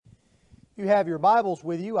If you have your Bibles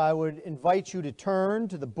with you, I would invite you to turn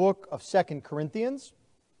to the book of 2 Corinthians,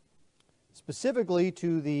 specifically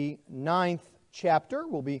to the 9th chapter.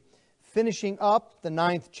 We'll be finishing up the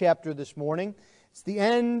 9th chapter this morning. It's the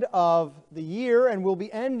end of the year, and we'll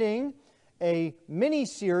be ending a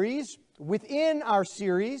mini-series within our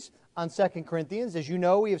series on 2 Corinthians. As you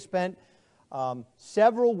know, we have spent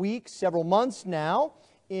several weeks, several months now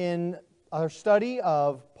in our study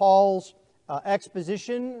of Paul's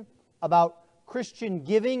exposition about Christian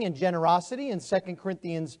giving and generosity in 2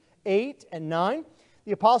 Corinthians 8 and 9.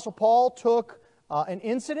 The Apostle Paul took an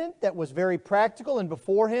incident that was very practical and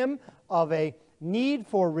before him of a need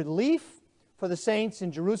for relief for the saints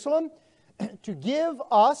in Jerusalem to give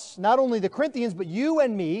us, not only the Corinthians, but you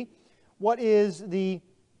and me, what is the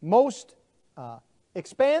most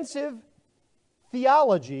expansive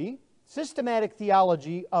theology, systematic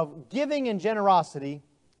theology of giving and generosity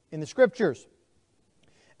in the Scriptures.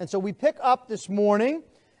 And so we pick up this morning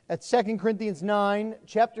at 2 Corinthians 9,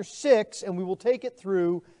 chapter 6, and we will take it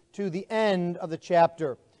through to the end of the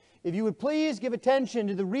chapter. If you would please give attention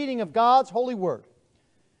to the reading of God's holy word.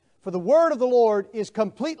 For the word of the Lord is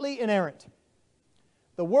completely inerrant.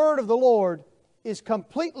 The word of the Lord is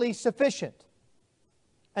completely sufficient.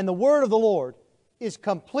 And the word of the Lord is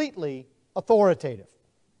completely authoritative.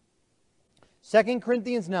 2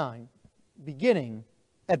 Corinthians 9, beginning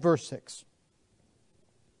at verse 6.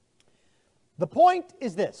 The point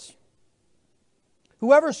is this: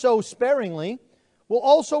 whoever sows sparingly will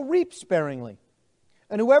also reap sparingly,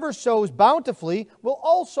 and whoever sows bountifully will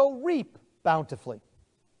also reap bountifully.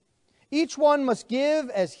 Each one must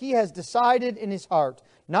give as he has decided in his heart,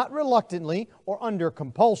 not reluctantly or under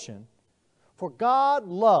compulsion, for God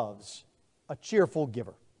loves a cheerful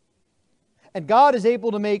giver. And God is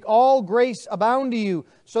able to make all grace abound to you,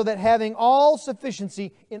 so that having all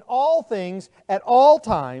sufficiency in all things at all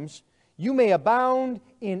times, you may abound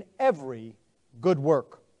in every good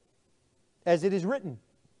work. As it is written,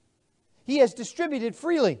 He has distributed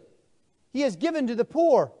freely. He has given to the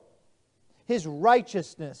poor. His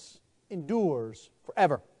righteousness endures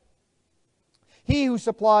forever. He who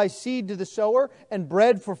supplies seed to the sower and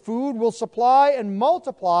bread for food will supply and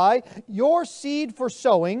multiply your seed for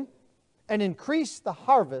sowing and increase the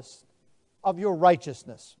harvest of your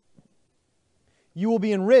righteousness. You will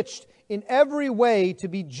be enriched in every way to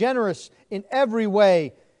be generous in every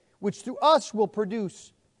way, which through us will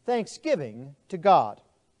produce thanksgiving to God.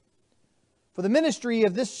 For the ministry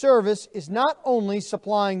of this service is not only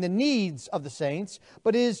supplying the needs of the saints,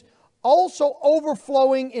 but is also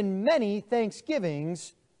overflowing in many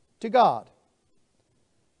thanksgivings to God.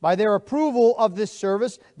 By their approval of this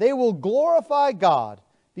service, they will glorify God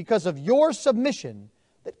because of your submission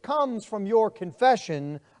that comes from your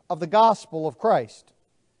confession of the gospel of Christ,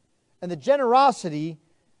 and the generosity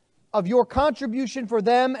of your contribution for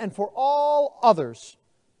them and for all others,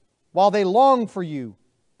 while they long for you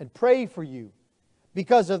and pray for you,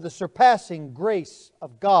 because of the surpassing grace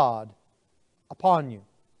of God upon you.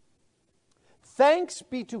 Thanks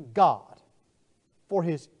be to God for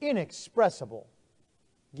His inexpressible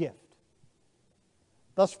gift.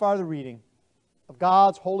 Thus far the reading of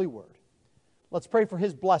God's holy word. Let's pray for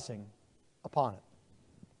His blessing upon it.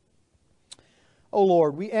 O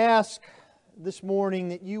Lord, we ask this morning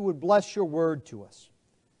that you would bless your word to us,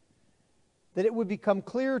 that it would become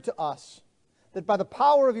clear to us, that by the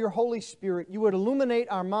power of your Holy Spirit you would illuminate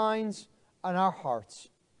our minds and our hearts,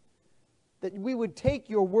 that we would take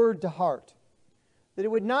your word to heart, that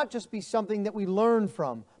it would not just be something that we learn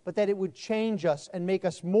from, but that it would change us and make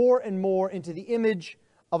us more and more into the image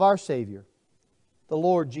of our Savior, the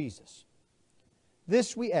Lord Jesus.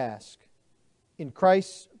 This we ask in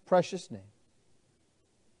Christ's precious name.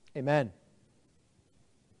 Amen.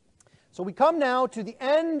 So we come now to the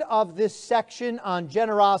end of this section on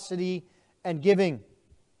generosity and giving.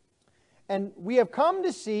 And we have come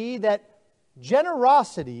to see that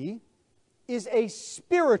generosity is a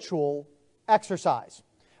spiritual exercise.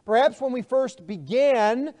 Perhaps when we first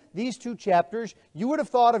began these two chapters, you would have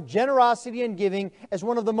thought of generosity and giving as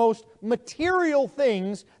one of the most material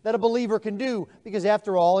things that a believer can do, because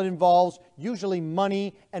after all, it involves usually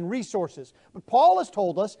money and resources. But Paul has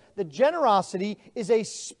told us that generosity is a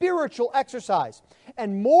spiritual exercise.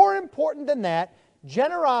 And more important than that,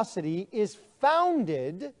 generosity is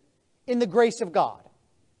founded in the grace of God.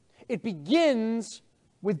 It begins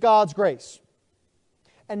with God's grace.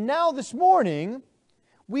 And now this morning,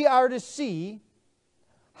 we are to see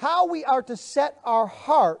how we are to set our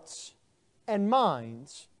hearts and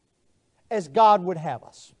minds as God would have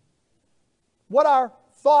us. What our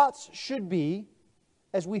thoughts should be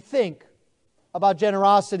as we think about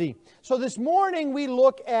generosity. So this morning we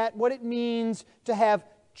look at what it means to have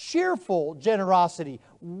cheerful generosity,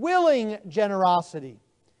 willing generosity.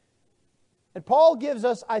 And Paul gives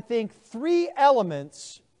us, I think, 3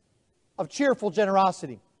 elements of cheerful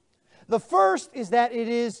generosity. The first is that it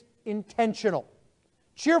is intentional.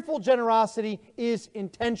 Cheerful generosity is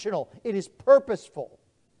intentional. It is purposeful.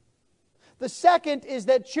 The second is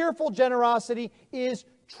that cheerful generosity is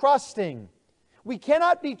trusting. We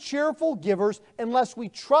cannot be cheerful givers unless we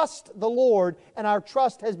trust the Lord and our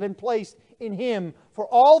trust has been placed in Him for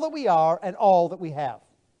all that we are and all that we have.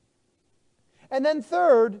 And then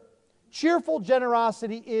third, cheerful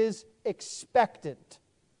generosity is expectant.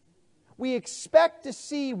 We expect to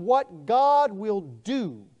see what God will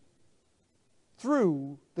do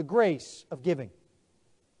through the grace of giving.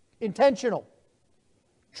 Intentional,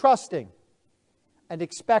 trusting, and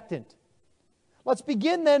expectant. Let's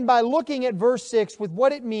begin then by looking at verse 6 with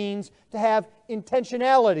what it means to have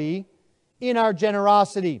intentionality in our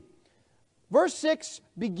generosity. Verse 6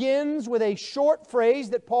 begins with a short phrase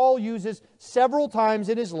that Paul uses several times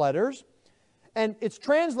in his letters, and it's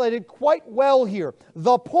translated quite well here.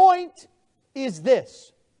 The point is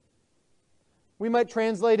this. We might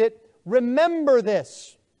translate it, remember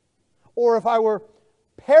this. Or if I were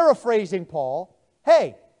paraphrasing Paul,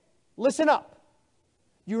 hey, listen up.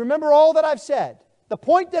 You remember all that I've said. The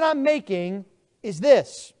point that I'm making is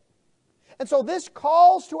this. And so this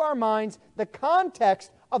calls to our minds the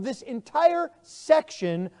context of this entire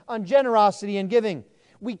section on generosity and giving.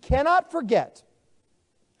 We cannot forget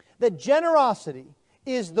that generosity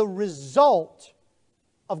is the result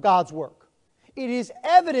of God's work. It is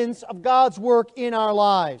evidence of God's work in our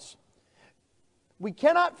lives. We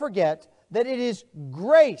cannot forget that it is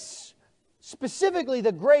grace, specifically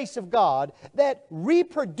the grace of God, that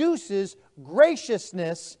reproduces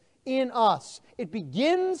graciousness in us. It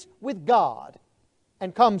begins with God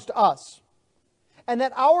and comes to us. And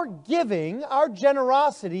that our giving, our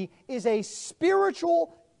generosity, is a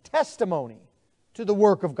spiritual testimony to the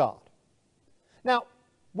work of God. Now,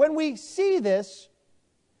 when we see this,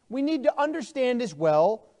 we need to understand as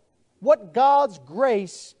well what God's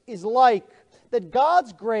grace is like. That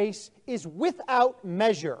God's grace is without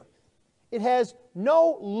measure. It has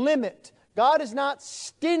no limit. God is not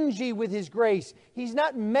stingy with His grace. He's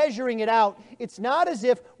not measuring it out. It's not as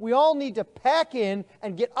if we all need to pack in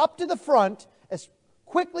and get up to the front as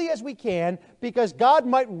quickly as we can because God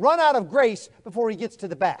might run out of grace before He gets to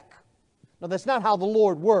the back. No, that's not how the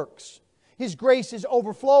Lord works. His grace is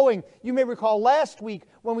overflowing. You may recall last week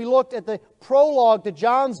when we looked at the prologue to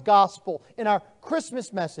John's Gospel in our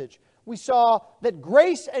Christmas message. We saw that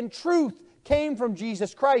grace and truth came from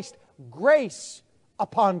Jesus Christ. Grace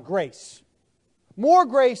upon grace. More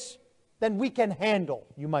grace than we can handle,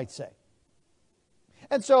 you might say.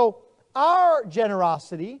 And so, our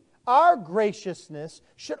generosity, our graciousness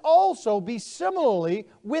should also be similarly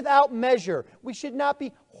without measure. We should not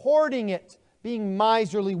be hoarding it, being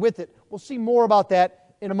miserly with it. We'll see more about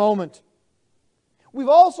that in a moment. We've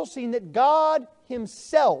also seen that God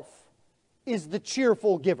Himself is the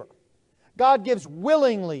cheerful giver. God gives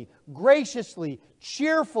willingly, graciously,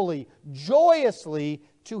 cheerfully, joyously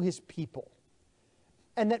to His people.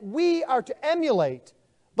 And that we are to emulate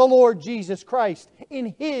the Lord Jesus Christ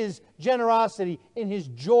in His generosity, in His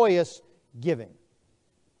joyous giving.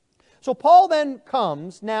 So Paul then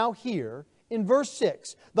comes now here in verse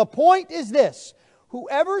 6. The point is this: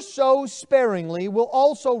 whoever sows sparingly will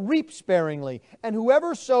also reap sparingly, and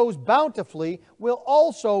whoever sows bountifully will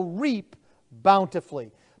also reap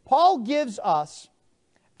bountifully. Paul gives us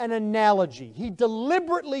an analogy. He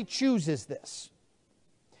deliberately chooses this.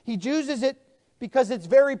 He chooses it because it's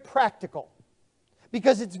very practical,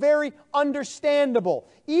 because it's very understandable.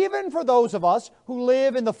 Even for those of us who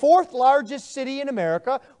live in the 4th largest city in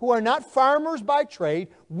America, who are not farmers by trade,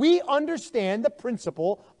 we understand the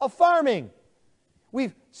principle of farming.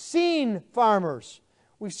 We've seen farmers.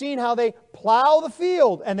 We've seen how they plow the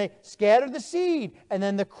field and they scatter the seed and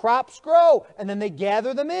then the crops grow and then they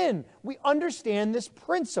gather them in. We understand this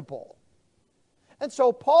principle. And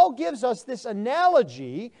so Paul gives us this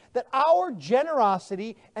analogy that our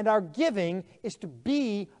generosity and our giving is to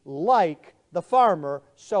be like the farmer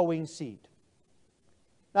sowing seed.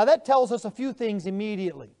 Now that tells us a few things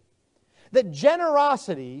immediately. That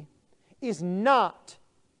generosity is not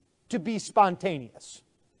to be spontaneous.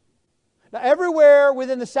 Now, everywhere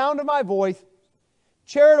within the sound of my voice,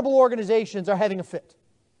 charitable organizations are having a fit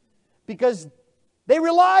because they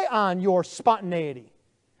rely on your spontaneity.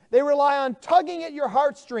 They rely on tugging at your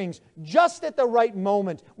heartstrings just at the right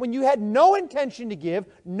moment. When you had no intention to give,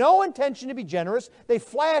 no intention to be generous, they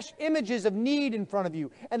flash images of need in front of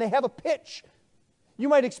you, and they have a pitch You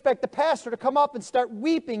might expect the pastor to come up and start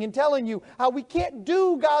weeping and telling you how we can't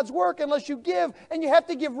do God's work unless you give, and you have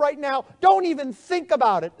to give right now. Don't even think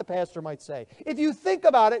about it, the pastor might say. If you think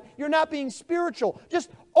about it, you're not being spiritual. Just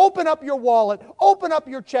open up your wallet, open up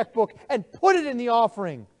your checkbook, and put it in the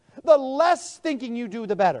offering. The less thinking you do,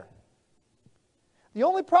 the better. The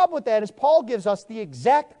only problem with that is Paul gives us the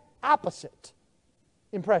exact opposite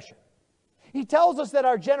impression. He tells us that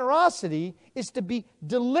our generosity is to be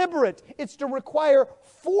deliberate. It's to require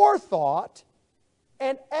forethought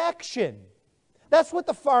and action. That's what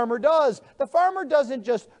the farmer does. The farmer doesn't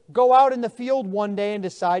just go out in the field one day and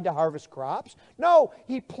decide to harvest crops. No,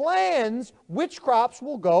 he plans which crops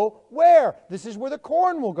will go where. This is where the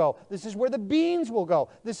corn will go. This is where the beans will go.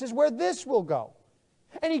 This is where this will go.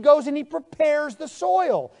 And he goes and he prepares the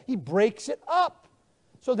soil. He breaks it up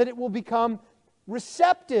so that it will become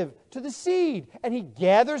receptive to the seed. And he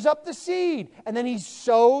gathers up the seed. And then he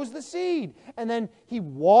sows the seed. And then he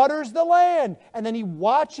waters the land. And then he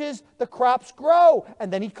watches the crops grow.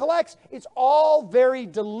 And then he collects. It's all very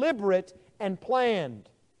deliberate and planned.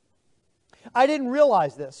 I didn't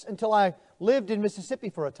realize this until I lived in Mississippi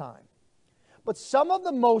for a time. But some of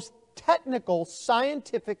the most technical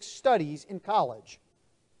scientific studies in college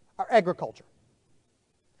are agriculture.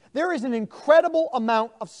 There is an incredible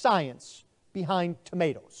amount of science behind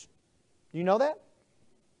tomatoes. Do you know that?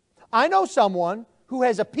 I know someone who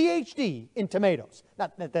has a PhD in tomatoes.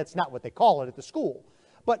 That's not what they call it at the school.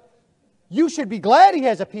 But you should be glad he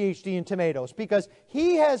has a PhD in tomatoes, because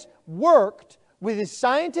he has worked with his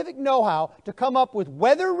scientific know-how to come up with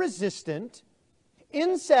weather-resistant,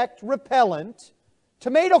 insect-repellent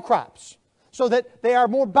tomato crops so that they are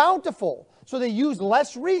more bountiful, so they use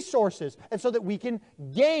less resources, and so that we can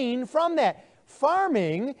gain from that.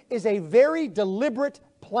 Farming is a very deliberate,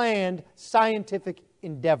 planned, scientific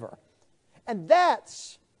endeavor. And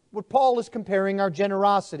that's what Paul is comparing our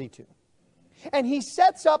generosity to. And he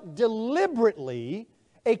sets up deliberately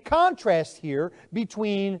a contrast here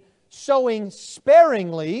between sowing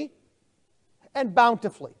sparingly and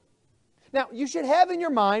bountifully. Now, you should have in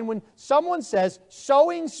your mind when someone says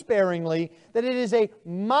sowing sparingly that it is a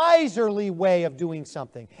miserly way of doing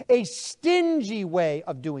something, a stingy way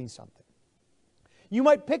of doing something. You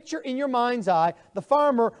might picture in your mind's eye the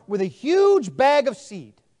farmer with a huge bag of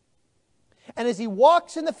seed. And as he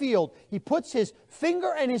walks in the field, he puts his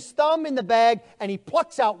finger and his thumb in the bag and he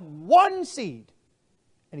plucks out one seed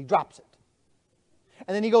and he drops it.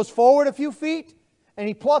 And then he goes forward a few feet and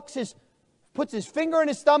he puts his finger and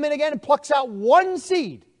his thumb in again and plucks out one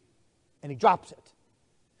seed and he drops it.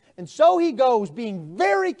 And so he goes, being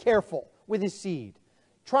very careful with his seed,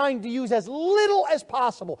 trying to use as little as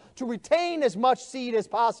possible to retain as much seed as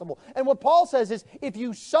possible. And what Paul says is, if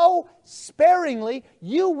you sow sparingly,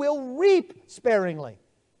 you will reap sparingly.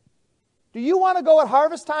 Do you want to go at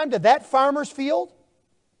harvest time to that farmer's field?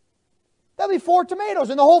 There'll be 4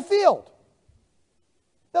 tomatoes in the whole field.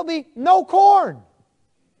 There'll be no corn.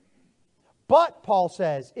 But, Paul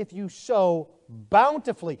says, if you sow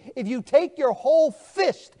bountifully, if you take your whole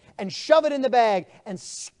fist and shove it in the bag and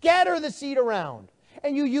scatter the seed around,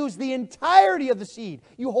 and you use the entirety of the seed,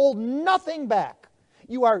 you hold nothing back.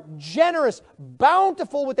 You are generous,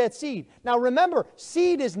 bountiful with that seed. Now remember,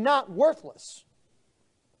 seed is not worthless.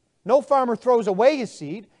 No farmer throws away his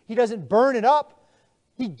seed. He doesn't burn it up.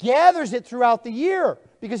 He gathers it throughout the year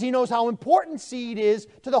because he knows how important seed is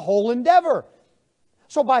to the whole endeavor.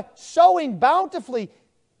 So by sowing bountifully,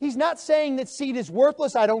 he's not saying that seed is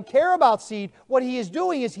worthless. I don't care about seed. What he is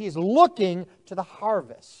doing is he is looking to the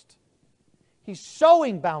harvest. He's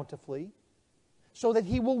sowing bountifully so that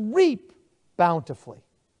he will reap bountifully.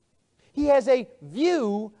 He has a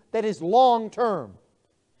view that is long-term.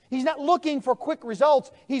 He's not looking for quick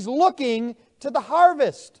results. He's looking to the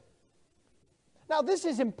harvest. Now, this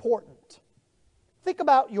is important. Think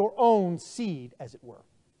about your own seed, as it were.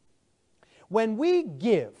 When we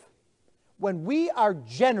give, when we are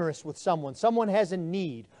generous with someone has a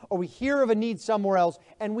need, or we hear of a need somewhere else,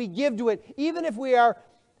 and we give to it, even if we are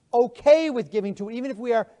okay with giving to it, even if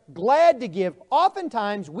we are glad to give,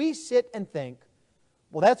 oftentimes we sit and think,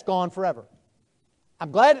 well, that's gone forever.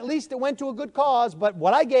 I'm glad at least it went to a good cause, but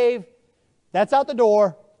what I gave, that's out the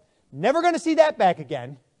door. Never going to see that back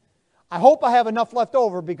again. I hope I have enough left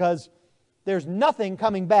over because there's nothing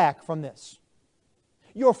coming back from this.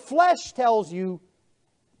 Your flesh tells you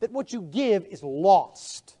that what you give is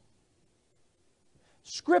lost.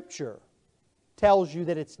 Scripture tells you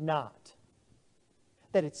that it's not.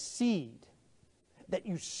 That it's seed that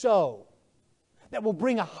you sow, that will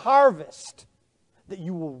bring a harvest that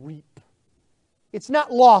you will reap. It's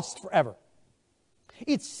not lost forever.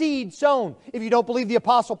 It's seed sown. If you don't believe the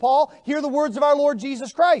Apostle Paul, hear the words of our Lord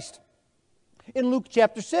Jesus Christ. In Luke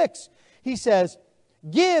chapter 6, he says,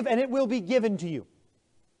 "Give, and it will be given to you.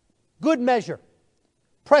 Good measure,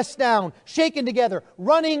 pressed down, shaken together,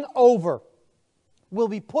 running over, will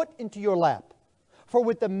be put into your lap. For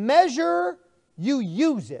with the measure you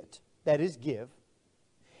use it," that is, give,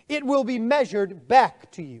 "it will be measured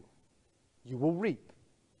back to you. You will reap."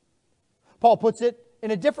 Paul puts it in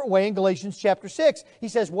a different way in Galatians chapter 6. He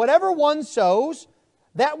says, "Whatever one sows,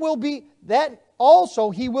 that also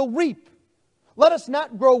he will reap. Let us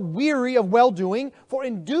not grow weary of well-doing, for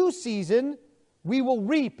in due season we will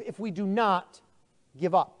reap if we do not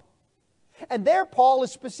give up." And there Paul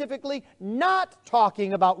is specifically not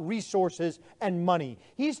talking about resources and money.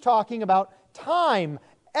 He's talking about time,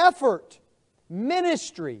 effort,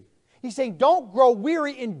 ministry. He's saying don't grow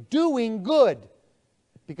weary in doing good,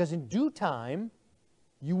 because in due time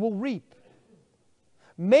you will reap.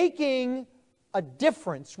 Making a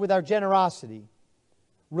difference with our generosity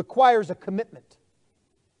requires a commitment,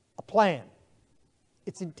 a plan.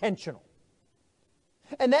 It's intentional.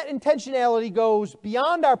 And that intentionality goes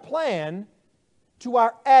beyond our plan to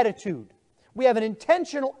our attitude. We have an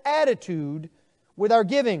intentional attitude with our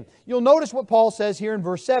giving. You'll notice what Paul says here in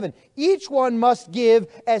verse 7. "Each one must give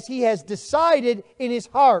as he has decided in his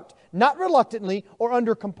heart, not reluctantly or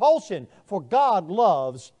under compulsion, for God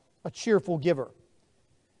loves a cheerful giver."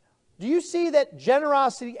 Do you see that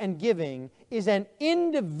generosity and giving is an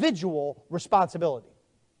individual responsibility?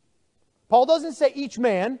 Paul doesn't say each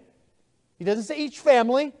man. He doesn't say each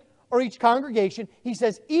family or each congregation. He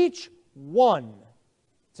says each one.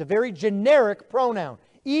 It's a very generic pronoun.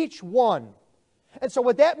 Each one. And so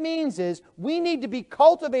what that means is we need to be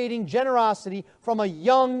cultivating generosity from a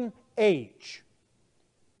young age.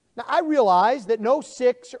 Now, I realize that no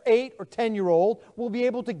 6 or 8 or 10-year-old will be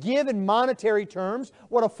able to give in monetary terms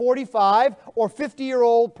what a 45 or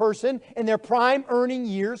 50-year-old person in their prime earning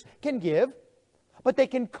years can give. But they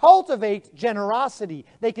can cultivate generosity.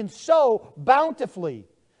 They can sow bountifully.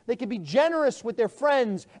 They can be generous with their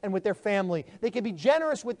friends and with their family. They can be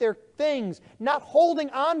generous with their things, not holding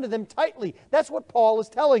on to them tightly. That's what Paul is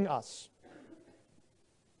telling us.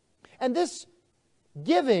 And this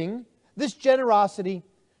giving, this generosity,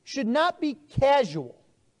 should not be casual,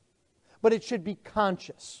 but it should be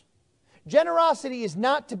conscious. Generosity is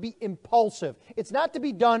not to be impulsive. It's not to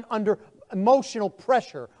be done under emotional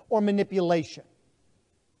pressure or manipulation.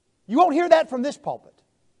 You won't hear that from this pulpit.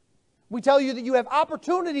 We tell you that you have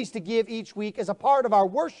opportunities to give each week as a part of our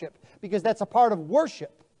worship, because that's a part of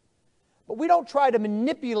worship. But we don't try to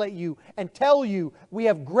manipulate you and tell you we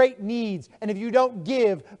have great needs, and if you don't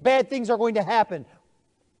give, bad things are going to happen.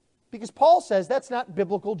 Because Paul says that's not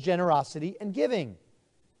biblical generosity and giving.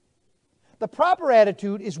 The proper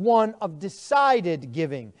attitude is one of decided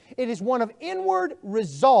giving. It is one of inward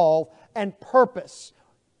resolve and purpose.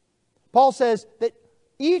 Paul says that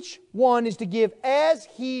each one is to give as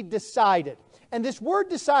he decided. And this word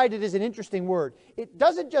decided is an interesting word. It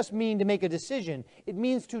doesn't just mean to make a decision. It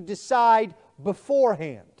means to decide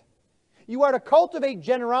beforehand. You are to cultivate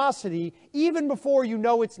generosity even before you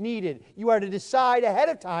know it's needed. You are to decide ahead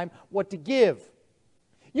of time what to give.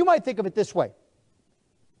 You might think of it this way.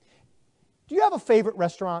 Do you have a favorite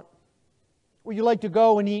restaurant where you like to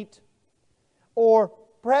go and eat? Or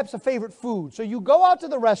perhaps a favorite food? So you go out to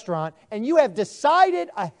the restaurant and you have decided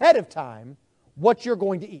ahead of time what you're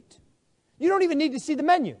going to eat. You don't even need to see the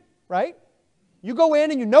menu, right? You go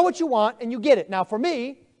in and you know what you want and you get it. Now for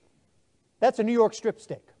me, that's a New York strip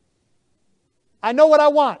steak. I know what I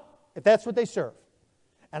want, if that's what they serve.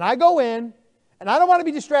 And I go in, and I don't want to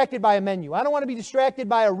be distracted by a menu. I don't want to be distracted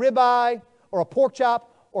by a ribeye or a pork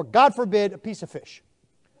chop or, God forbid, a piece of fish.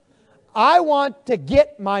 I want to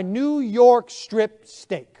get my New York strip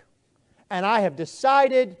steak. And I have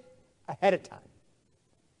decided ahead of time.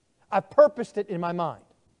 I've purposed it in my mind.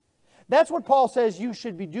 That's what Paul says you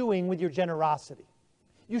should be doing with your generosity.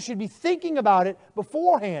 You should be thinking about it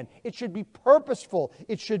beforehand. It should be purposeful.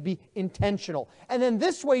 It should be intentional. And then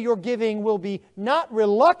this way your giving will be not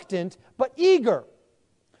reluctant, but eager.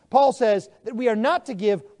 Paul says that we are not to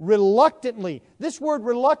give reluctantly. This word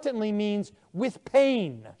reluctantly means with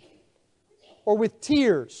pain or with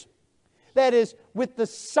tears. That is, with the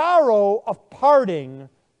sorrow of parting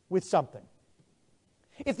with something.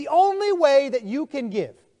 If the only way that you can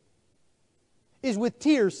give is with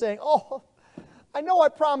tears saying, "Oh, I know I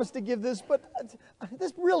promised to give this, but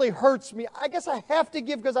this really hurts me. I guess I have to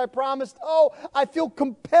give because I promised. Oh, I feel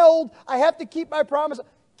compelled. I have to keep my promise."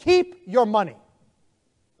 Keep your money.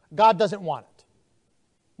 God doesn't want it.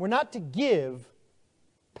 We're not to give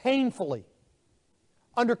painfully,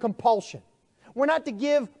 under compulsion. We're not to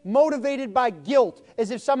give motivated by guilt,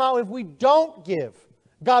 as if somehow if we don't give,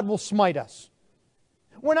 God will smite us.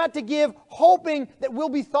 We're not to give hoping that we'll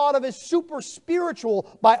be thought of as super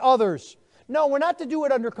spiritual by others. No, we're not to do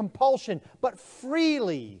it under compulsion, but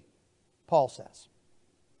freely, Paul says.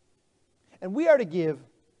 And we are to give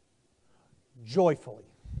joyfully.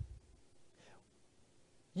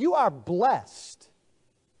 You are blessed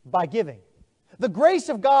by giving. The grace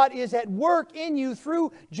of God is at work in you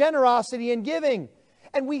through generosity and giving.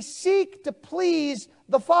 And we seek to please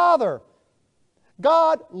the Father.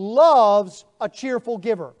 God loves a cheerful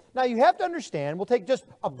giver. Now you have to understand, we'll take just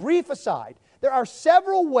a brief aside. There are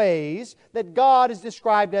several ways that God is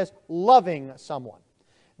described as loving someone.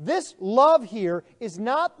 This love here is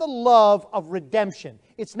not the love of redemption.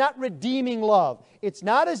 It's not redeeming love. It's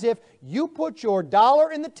not as if you put your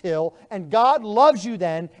dollar in the till and God loves you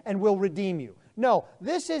then and will redeem you. No,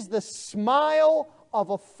 this is the smile of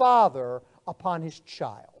a father upon his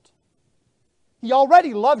child. He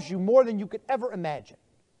already loves you more than you could ever imagine.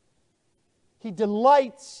 He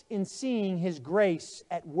delights in seeing His grace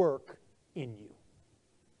at work in you.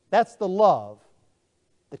 That's the love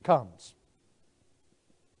that comes.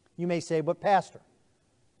 You may say, but Pastor,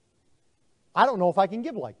 I don't know if I can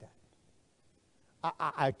give like that.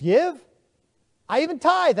 I give. I even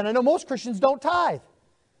tithe, and I know most Christians don't tithe.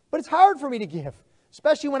 But it's hard for me to give,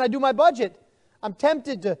 especially when I do my budget. I'm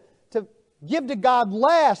tempted to give to God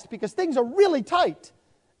last because things are really tight.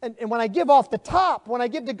 And when I give off the top, when I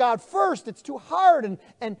give to God first, it's too hard,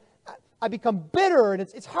 and I become bitter, and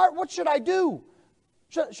it's hard. What should I do?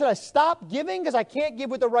 Should I stop giving because I can't give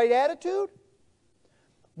with the right attitude?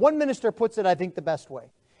 One minister puts it, I think, the best way.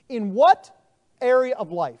 In what area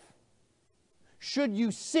of life should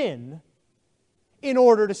you sin in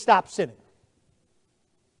order to stop sinning?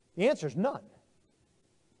 The answer is none.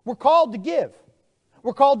 We're called to give.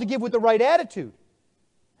 We're called to give with the right attitude.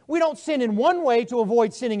 We don't sin in one way to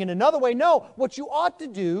avoid sinning in another way. No, what you ought to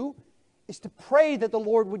do is to pray that the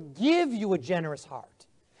Lord would give you a generous heart.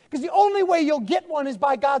 Because the only way you'll get one is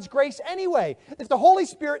by God's grace anyway. If the Holy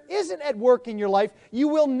Spirit isn't at work in your life, you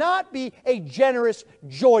will not be a generous,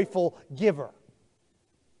 joyful giver.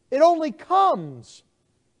 It only comes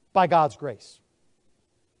by God's grace.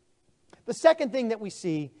 The second thing that we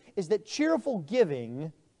see is that cheerful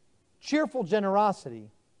giving, cheerful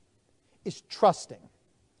generosity, is trusting.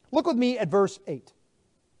 Look with me at verse 8.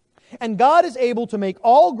 And God is able to make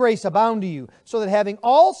all grace abound to you, so that having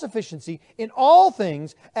all sufficiency in all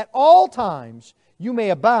things at all times, you may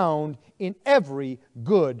abound in every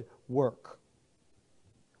good work.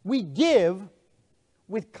 We give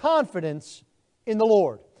with confidence in the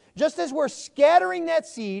Lord. Just as we're scattering that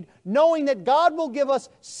seed, knowing that God will give us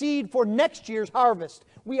seed for next year's harvest,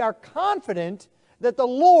 we are confident that the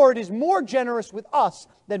Lord is more generous with us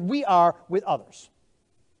than we are with others.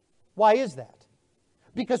 Why is that?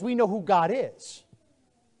 Because we know who God is.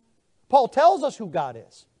 Paul tells us who God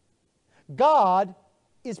is. God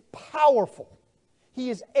is powerful. He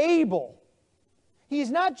is able. He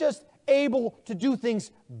is not just able to do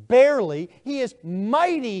things barely. He is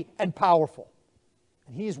mighty and powerful.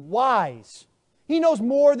 And He is wise. He knows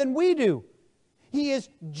more than we do. He is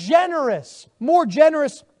generous, more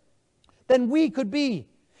generous than we could be.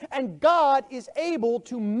 And God is able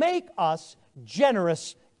to make us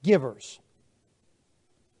generous givers.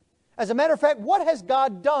 As a matter of fact, what has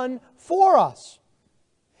God done for us?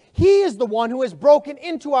 He is the one who has broken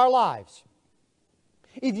into our lives.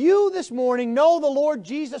 If you this morning know the Lord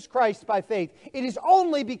Jesus Christ by faith, it is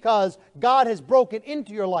only because God has broken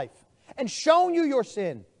into your life and shown you your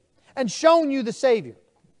sin and shown you the Savior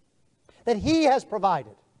that He has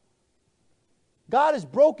provided. God has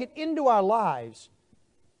broken into our lives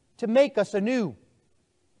to make us anew.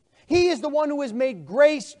 He is the one who has made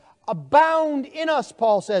grace abound in us,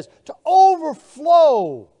 Paul says, to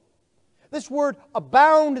overflow. This word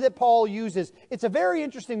abound that Paul uses, it's a very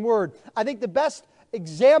interesting word. I think the best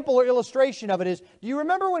example or illustration of it is, do you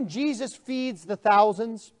remember when Jesus feeds the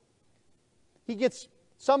thousands? He gets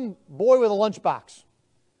some boy with a lunchbox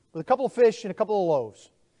with a couple of fish and a couple of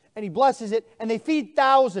loaves. And he blesses it, and they feed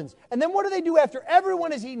thousands. And then what do they do after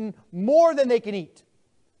everyone has eaten more than they can eat?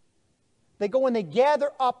 They go and they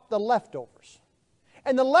gather up the leftovers.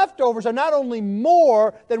 And the leftovers are not only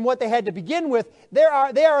more than what they had to begin with, they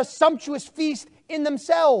are a sumptuous feast in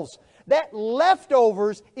themselves. That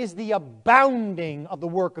leftovers is the abounding of the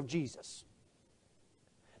work of Jesus.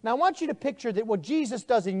 Now I want you to picture that what Jesus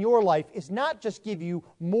does in your life is not just give you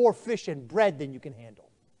more fish and bread than you can handle.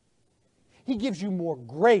 He gives you more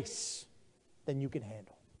grace than you can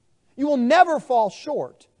handle. You will never fall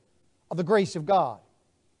short of the grace of God.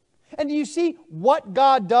 And do you see what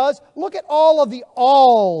God does? Look at all of the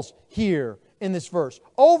alls here in this verse,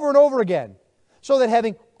 over and over again. So that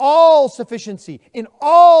having all sufficiency in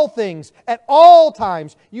all things, at all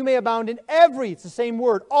times, you may abound in every, it's the same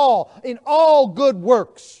word, all, in all good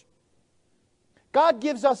works. God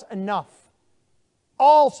gives us enough,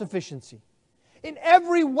 all sufficiency. In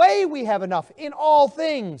every way we have enough, in all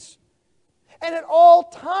things. And at all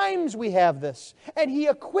times we have this. And He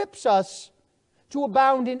equips us to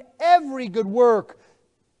abound in every good work.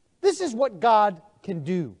 This is what God can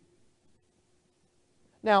do.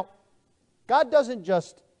 Now, God doesn't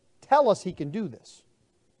just tell us He can do this.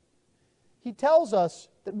 He tells us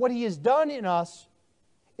that what He has done in us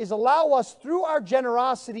is allow us, through our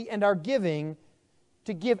generosity and our giving,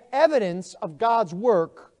 to give evidence of God's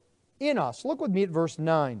work in us. Look with me at verse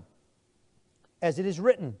 9. As it is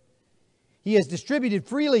written, He has distributed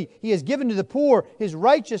freely, He has given to the poor, His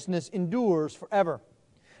righteousness endures forever.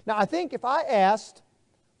 Now, I think if I asked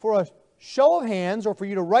for a show of hands, or for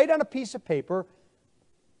you to write on a piece of paper,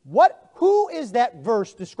 who is that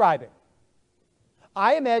verse describing?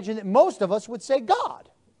 I imagine that most of us would say God.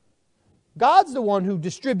 God's the one who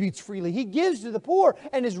distributes freely. He gives to the poor,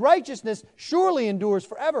 and His righteousness surely endures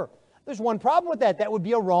forever. There's one problem with that. That would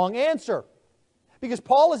be a wrong answer. Because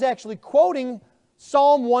Paul is actually quoting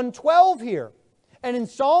Psalm 112 here. And in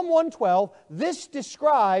Psalm 112, this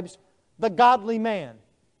describes the godly man.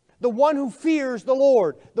 The one who fears the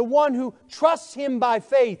Lord. The one who trusts Him by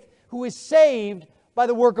faith. Who is saved by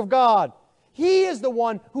the work of God. He is the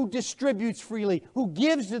one who distributes freely. Who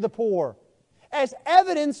gives to the poor. As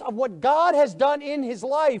evidence of what God has done in his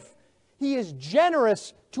life, he is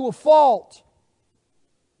generous to a fault.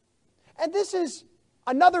 And this is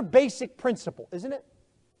another basic principle, isn't it?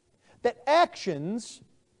 That actions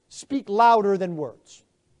speak louder than words.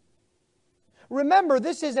 Remember,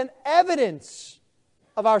 this is an evidence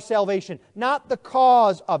of our salvation, not the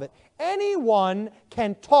cause of it. Anyone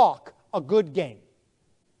can talk a good game.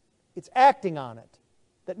 It's acting on it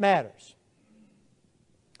that matters.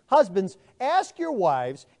 Husbands, ask your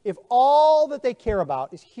wives if all that they care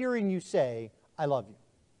about is hearing you say, I love you.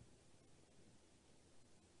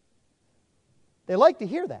 They like to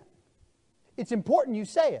hear that. It's important you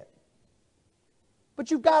say it.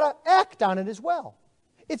 But you've got to act on it as well.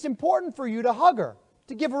 It's important for you to hug her,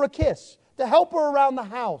 to give her a kiss, to help her around the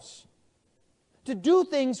house, to do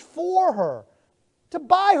things for her, to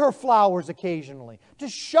buy her flowers occasionally, to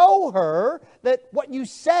show her that what you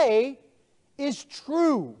say is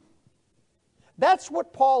true. That's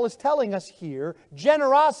what Paul is telling us here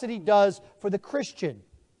generosity does for the Christian.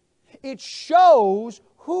 It shows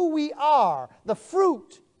who we are. The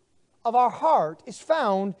fruit of our heart is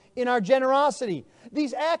found in our generosity.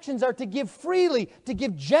 These actions are to give freely, to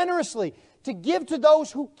give generously, to give to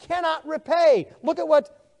those who cannot repay. Look at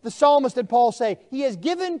what the psalmist and Paul say. He has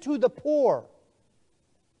given to the poor.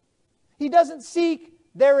 He doesn't seek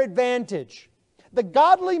their advantage. The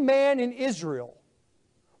godly man in Israel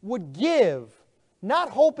would give, not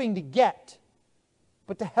hoping to get,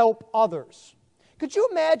 but to help others. Could you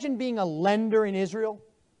imagine being a lender in Israel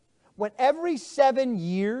when every 7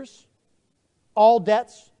 years all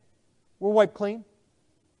debts were wiped clean?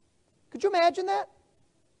 Could you imagine that?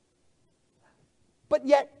 But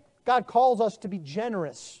yet, God calls us to be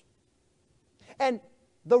generous. And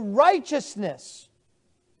the righteousness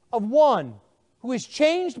of one who is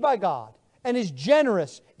changed by God and is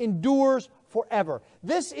generous endures forever.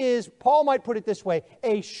 This is, Paul might put it this way,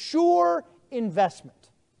 a sure investment.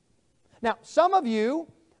 Now, some of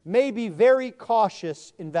you may be very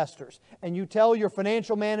cautious investors, and you tell your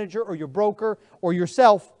financial manager or your broker or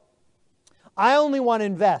yourself, I only want to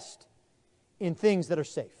invest in things that are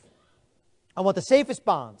safe. I want the safest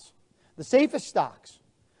bonds, the safest stocks,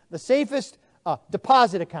 the safest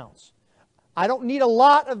deposit accounts. I don't need a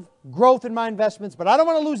lot of growth in my investments, but I don't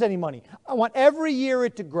want to lose any money. I want every year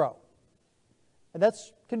it to grow. And that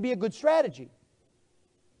can be a good strategy,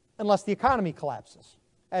 unless the economy collapses,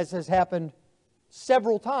 as has happened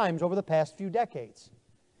several times over the past few decades.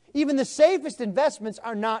 Even the safest investments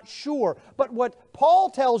are not sure. But what Paul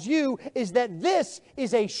tells you is that this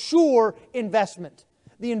is a sure investment.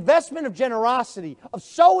 The investment of generosity, of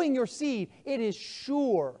sowing your seed, it is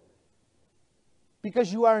sure.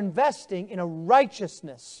 Because you are investing in a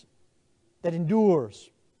righteousness that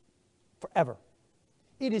endures forever.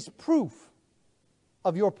 It is proof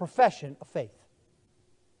of your profession of faith.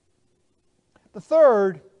 The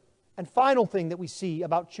third and final thing that we see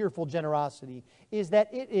about cheerful generosity is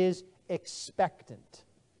that it is expectant.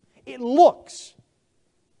 It looks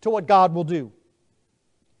to what God will do.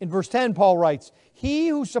 In verse 10, Paul writes, "He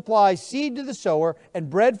who supplies seed to the sower and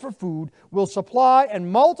bread for food will supply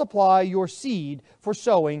and multiply your seed for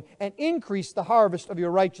sowing and increase the harvest of your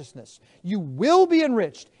righteousness. You will be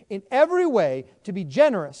enriched in every way to be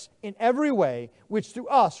generous in every way, which through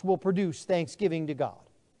us will produce thanksgiving to God."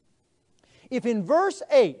 If in verse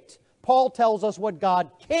 8, Paul tells us what God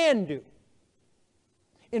can do,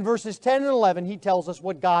 in verses 10 and 11, he tells us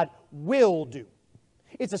what God will do.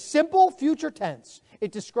 It's a simple future tense.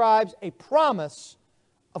 It describes a promise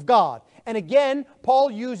of God. And again,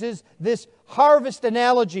 Paul uses this harvest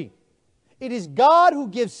analogy. It is God who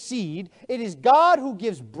gives seed. It is God who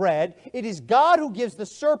gives bread. It is God who gives the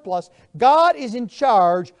surplus. God is in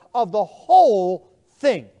charge of the whole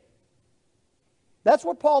thing. That's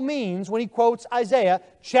what Paul means when he quotes Isaiah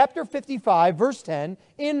chapter 55, verse 10,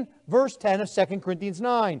 in verse 10 of 2 Corinthians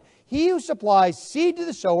 9. He who supplies seed to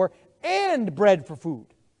the sower and bread for food.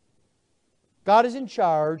 God is in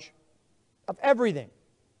charge of everything.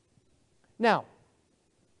 Now,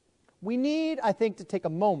 we need, I think, to take a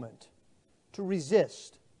moment to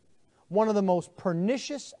resist one of the most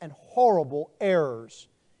pernicious and horrible errors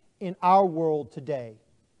in our world today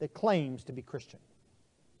that claims to be Christian.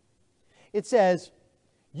 It says,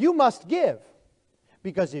 you must give,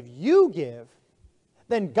 because if you give,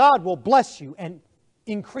 then God will bless you and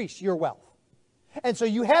increase your wealth. And so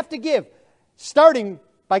you have to give, starting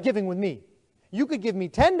by giving with me. You could give me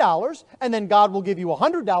 $10, and then God will give you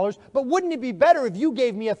 $100, but wouldn't it be better if you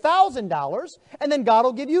gave me $1,000, and then God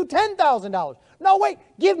will give you $10,000? No, wait,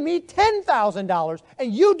 give me $10,000,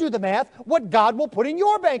 and you do the math, what God will put in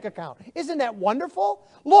your bank account. Isn't that wonderful?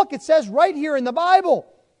 Look, it says right here in the Bible,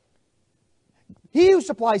 he who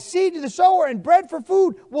supplies seed to the sower and bread for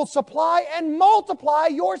food will supply and multiply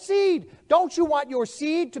your seed. Don't you want your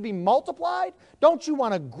seed to be multiplied? Don't you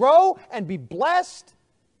want to grow and be blessed?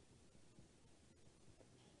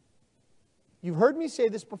 You've heard me say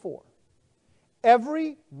this before.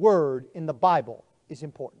 Every word in the Bible is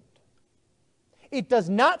important. It does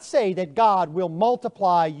not say that God will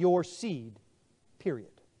multiply your seed,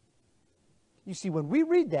 period. You see, when we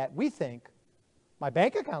read that, we think, my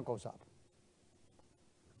bank account goes up.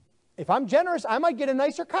 If I'm generous, I might get a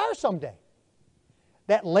nicer car someday.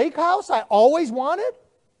 That lake house I always wanted,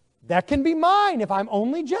 that can be mine if I'm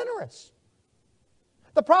only generous.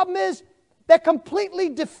 The problem is, that completely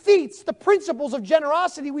defeats the principles of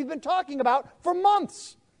generosity we've been talking about for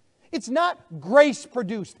months. It's not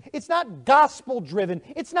grace-produced. It's not gospel-driven.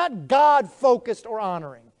 It's not God-focused or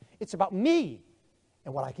honoring. It's about me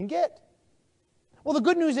and what I can get. Well, the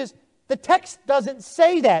good news is the text doesn't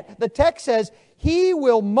say that. The text says, He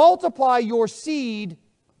will multiply your seed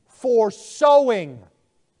for sowing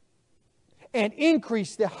and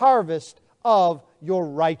increase the harvest of your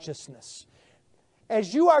righteousness.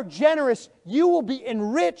 As you are generous, you will be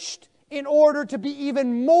enriched in order to be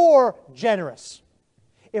even more generous.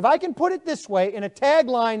 If I can put it this way in a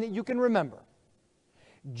tagline that you can remember,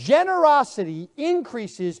 generosity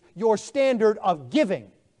increases your standard of giving,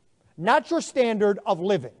 not your standard of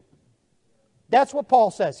living. That's what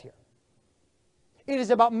Paul says here. It is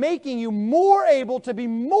about making you more able to be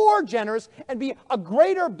more generous and be a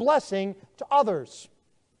greater blessing to others.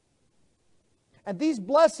 And these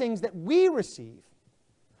blessings that we receive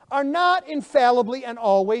are not infallibly and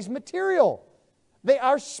always material. They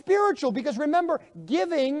are spiritual, because remember,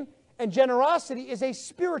 giving and generosity is a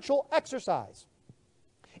spiritual exercise.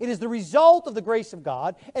 It is the result of the grace of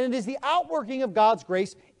God, and it is the outworking of God's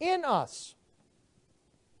grace in us.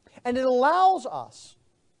 And it allows us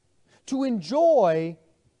to enjoy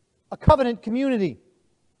a covenant community.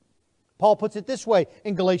 Paul puts it this way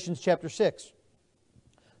in Galatians chapter 6.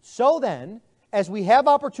 So then, as we have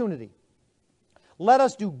opportunity, let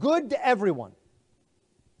us do good to everyone,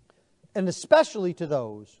 and especially to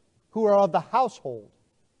those who are of the household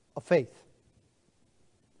of faith.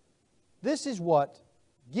 This is what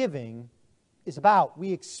giving is about.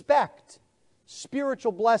 We expect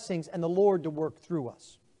spiritual blessings and the Lord to work through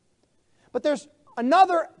us. But there's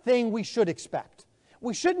another thing we should expect.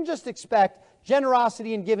 We shouldn't just expect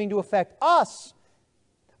generosity and giving to affect us.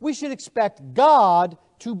 We should expect God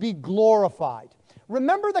to be glorified.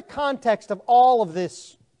 Remember the context of all of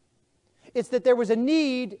this. It's that there was a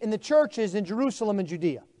need in the churches in Jerusalem and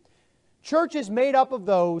Judea. Churches made up of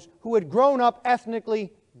those who had grown up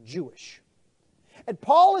ethnically Jewish. And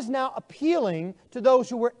Paul is now appealing to those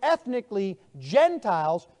who were ethnically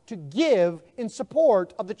Gentiles to give in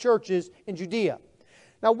support of the churches in Judea.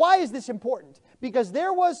 Now, why is this important? Because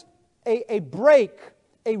there was a break,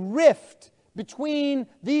 a rift between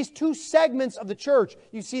these two segments of the church.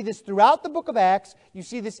 You see this throughout the book of Acts. You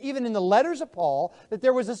see this even in the letters of Paul, that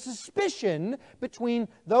there was a suspicion between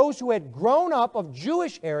those who had grown up of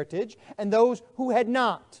Jewish heritage and those who had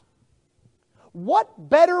not. What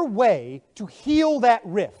better way to heal that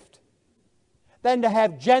rift than to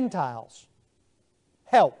have Gentiles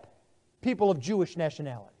help people of Jewish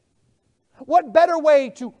nationality? What better way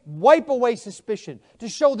to wipe away suspicion, to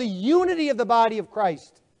show the unity of the body of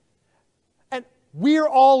Christ? And we're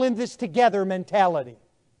all in this together mentality,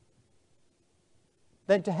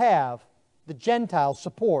 than to have the Gentiles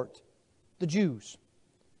support the Jews.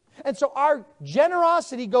 And so our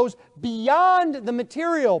generosity goes beyond the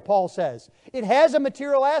material, Paul says. It has a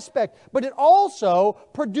material aspect, but it also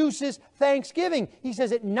produces thanksgiving. He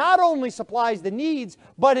says it not only supplies the needs,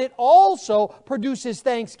 but it also produces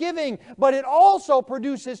thanksgiving, but it also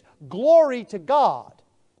produces glory to God.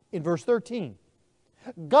 In verse 13,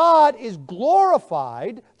 God is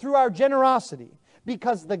glorified through our generosity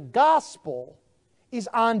because the gospel is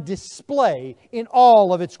on display in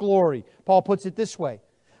all of its glory. Paul puts it this way: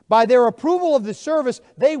 by their approval of the service,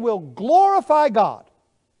 they will glorify God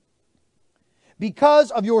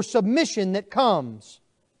because of your submission that comes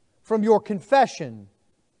from your confession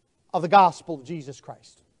of the gospel of Jesus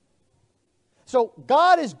Christ. So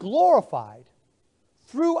God is glorified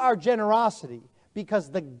through our generosity because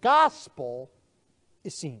the gospel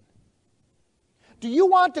is seen. Do you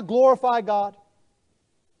want to glorify God?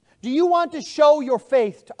 Do you want to show your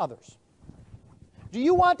faith to others? Do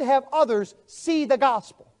you want to have others see the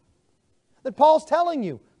gospel? That Paul's telling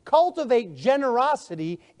you, cultivate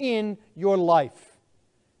generosity in your life.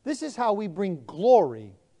 This is how we bring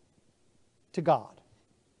glory to God.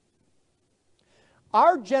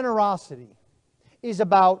 Our generosity is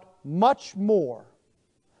about much more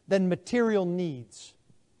than material needs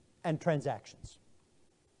and transactions.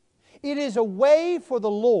 It is a way for the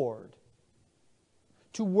Lord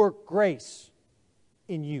to work grace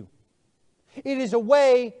in you. It is a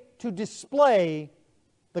way to display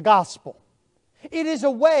the gospel. It is a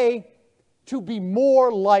way to be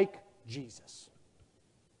more like Jesus.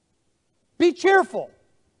 Be cheerful.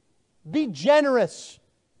 Be generous,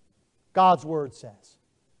 God's Word says,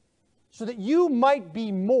 so that you might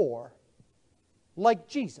be more like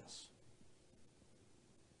Jesus,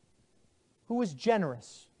 who was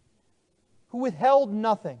generous, who withheld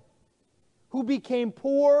nothing, who became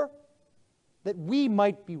poor that we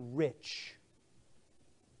might be rich.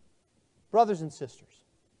 Brothers and sisters,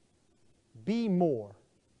 be more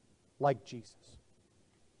like Jesus.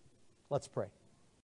 Let's pray.